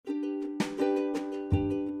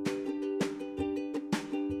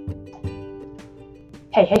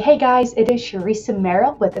Hey guys, it is Sharissa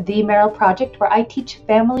Merrill with The Merrill Project, where I teach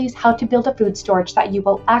families how to build a food storage that you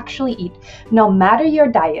will actually eat, no matter your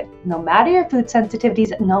diet, no matter your food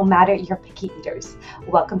sensitivities, no matter your picky eaters.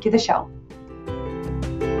 Welcome to the show.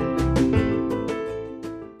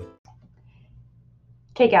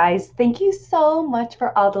 Okay guys, thank you so much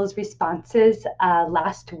for all those responses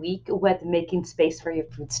last week with making space for your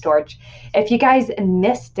food storage. If you guys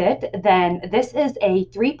missed it, then this is a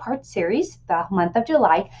three-part series, the month of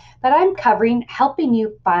July, that I'm covering, helping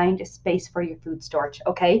you find space for your food storage,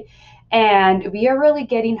 okay? And we are really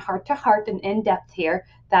getting heart to heart and in depth here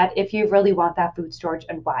that if you really want that food storage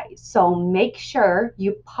and why. So make sure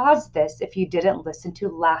you pause this if you didn't listen to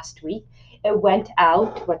last week. It went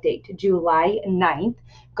out, what date? July 9th.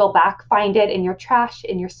 Go back, find it in your trash,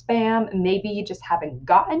 in your spam. Maybe you just haven't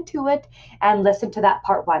gotten to it, and listen to that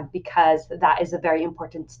part one, because that is a very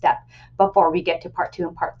important step before we get to part two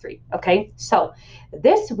and part three. Okay, so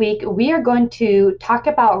this week we are going to talk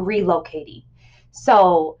about relocating.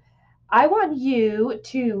 So I want you're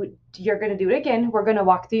going to do it again. We're going to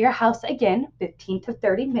walk through your house again, 15 to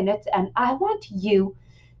 30 minutes, and I want you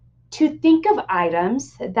to think of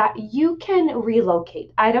items that you can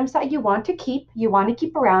relocate, items that you want to keep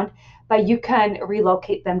around, but you can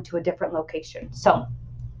relocate them to a different location. So,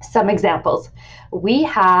 some examples. We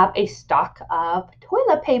have a stock of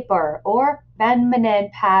toilet paper or feminine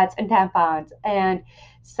pads and tampons and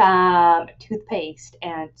some toothpaste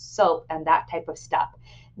and soap and that type of stuff.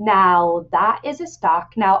 Now, that is a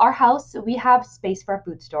stock. Now, our house, we have space for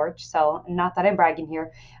food storage, so not that I'm bragging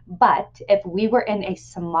here, but if we were in a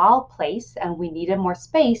small place and we needed more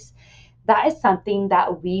space, that is something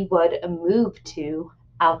that we would move to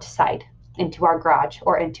outside into our garage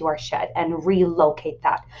or into our shed and relocate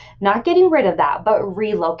that. Not getting rid of that, but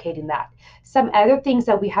relocating that. Some other things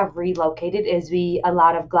that we have relocated is a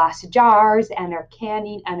lot of glass jars and our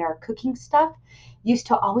canning and our cooking stuff used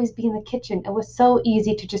to always be in the kitchen. It was so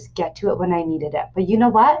easy to just get to it when I needed it. But you know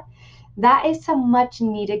what? That is some much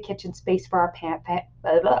needed kitchen space for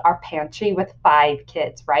our pantry with 5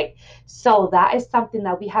 kids, right? So that is something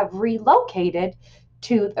that we have relocated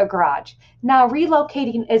to the garage. Now,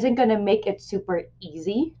 relocating isn't going to make it super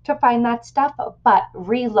easy to find that stuff, but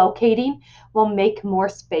relocating will make more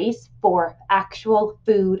space for actual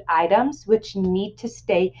food items, which need to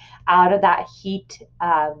stay out of that heat,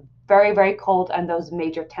 very, very cold, and those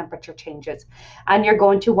major temperature changes. And you're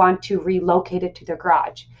going to want to relocate it to the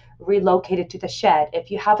garage, relocate it to the shed. If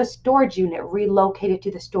you have a storage unit, relocate it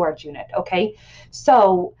to the storage unit, okay?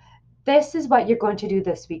 So this is what you're going to do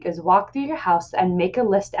this week, is walk through your house and make a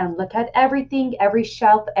list and look at everything, every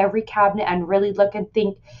shelf, every cabinet, and really look and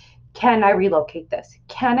think, can I relocate this?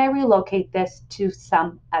 Can I relocate this to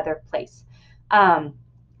some other place?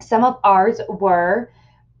 Some of ours were,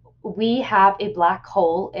 we have a black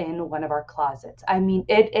hole in one of our closets. I mean,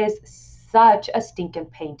 it is such a stinking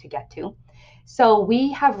pain to get to. So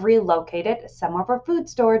we have relocated some of our food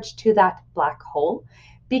storage to that black hole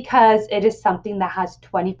because it is something that has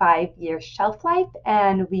 25-year shelf life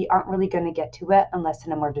and we aren't really going to get to it unless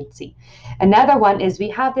an emergency. Another one is we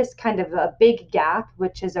have this kind of a big gap,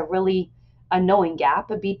 which is a really annoying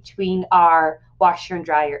gap between our washer and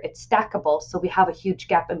dryer. It's stackable, so we have a huge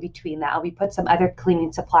gap in between that. We put some other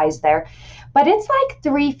cleaning supplies there, but it's like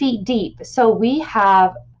 3 feet deep. So we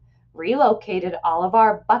have relocated all of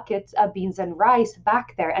our buckets of beans and rice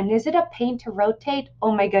back there. And is it a pain to rotate?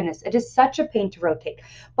 Oh my goodness, it is such a pain to rotate.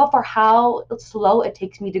 But for how slow it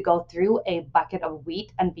takes me to go through a bucket of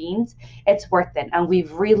wheat and beans, it's worth it. And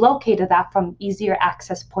we've relocated that from easier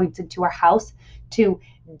access points into our house to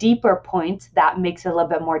deeper points that makes it a little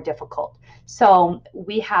bit more difficult. So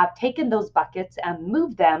we have taken those buckets and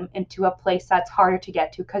moved them into a place that's harder to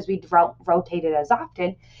get to because we don't rotate it as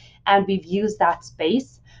often. And we've used that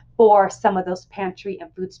space for some of those pantry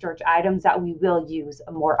and food storage items that we will use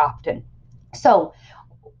more often. So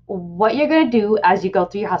what you're going to do as you go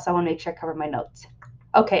through your house, I want to make sure I cover my notes.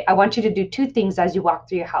 Okay, I want you to do 2 things as you walk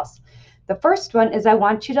through your house. The first one is I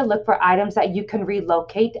want you to look for items that you can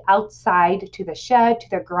relocate outside to the shed, to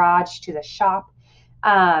the garage, to the shop,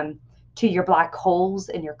 to your black holes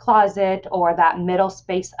in your closet, or that middle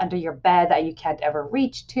space under your bed that you can't ever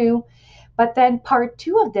reach to. But then part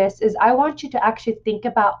 2 of this is I want you to actually think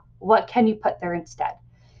about what can you put there instead.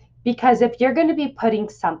 Because if you're going to be putting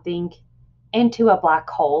something into a black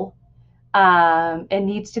hole, it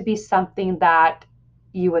needs to be something that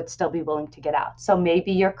you would still be willing to get out. So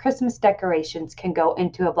maybe your Christmas decorations can go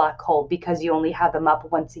into a black hole because you only have them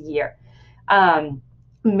up once a year.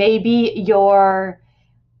 Maybe your,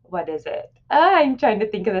 what is it? I'm trying to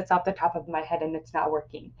think of this off the top of my head and it's not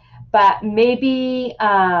working. but maybe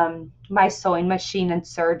my sewing machine and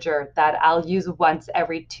serger that I'll use once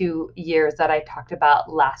every 2 years that I talked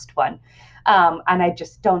about last one. And I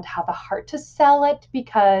just don't have the heart to sell it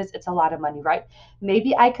because it's a lot of money, right?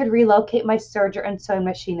 Maybe I could relocate my serger and sewing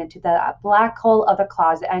machine into the black hole of the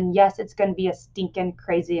closet. And yes, it's going to be a stinking,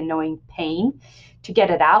 crazy, annoying pain to get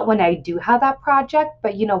it out when I do have that project.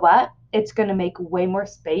 But you know what? It's going to make way more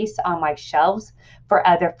space on my shelves for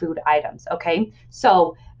other food items. Okay.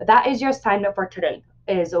 So that is your assignment for today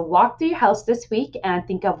is walk through your house this week and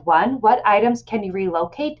think of one, what items can you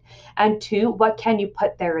relocate? And two, what can you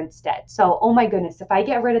put there instead? So, oh my goodness, if I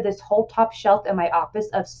get rid of this whole top shelf in my office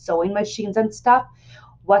of sewing machines and stuff,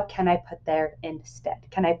 what can I put there instead?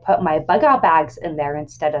 Can I put my bug out bags in there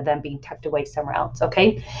instead of them being tucked away somewhere else?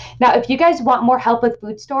 Okay. Now, if you guys want more help with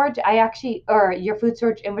food storage, or your food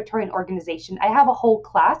storage inventory and organization, I have a whole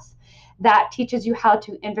class that teaches you how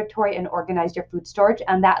to inventory and organize your food storage.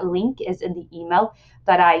 And that link is in the email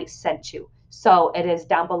that I sent you. So it is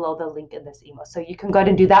down below the link in this email. So you can go ahead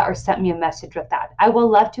and do that or send me a message with that. I will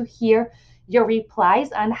love to hear your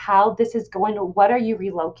replies on how this is going. What are you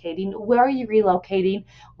relocating? Where are you relocating?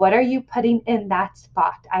 What are you putting in that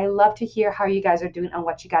spot? I love to hear how you guys are doing and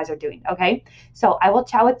what you guys are doing. Okay. So I will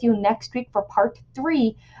chat with you next week for part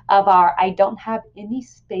 3 of our I Don't Have Any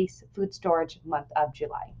Space food storage month of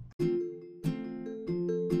July.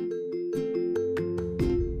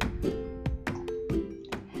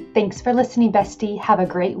 Thanks for listening, bestie. Have a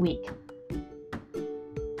great week.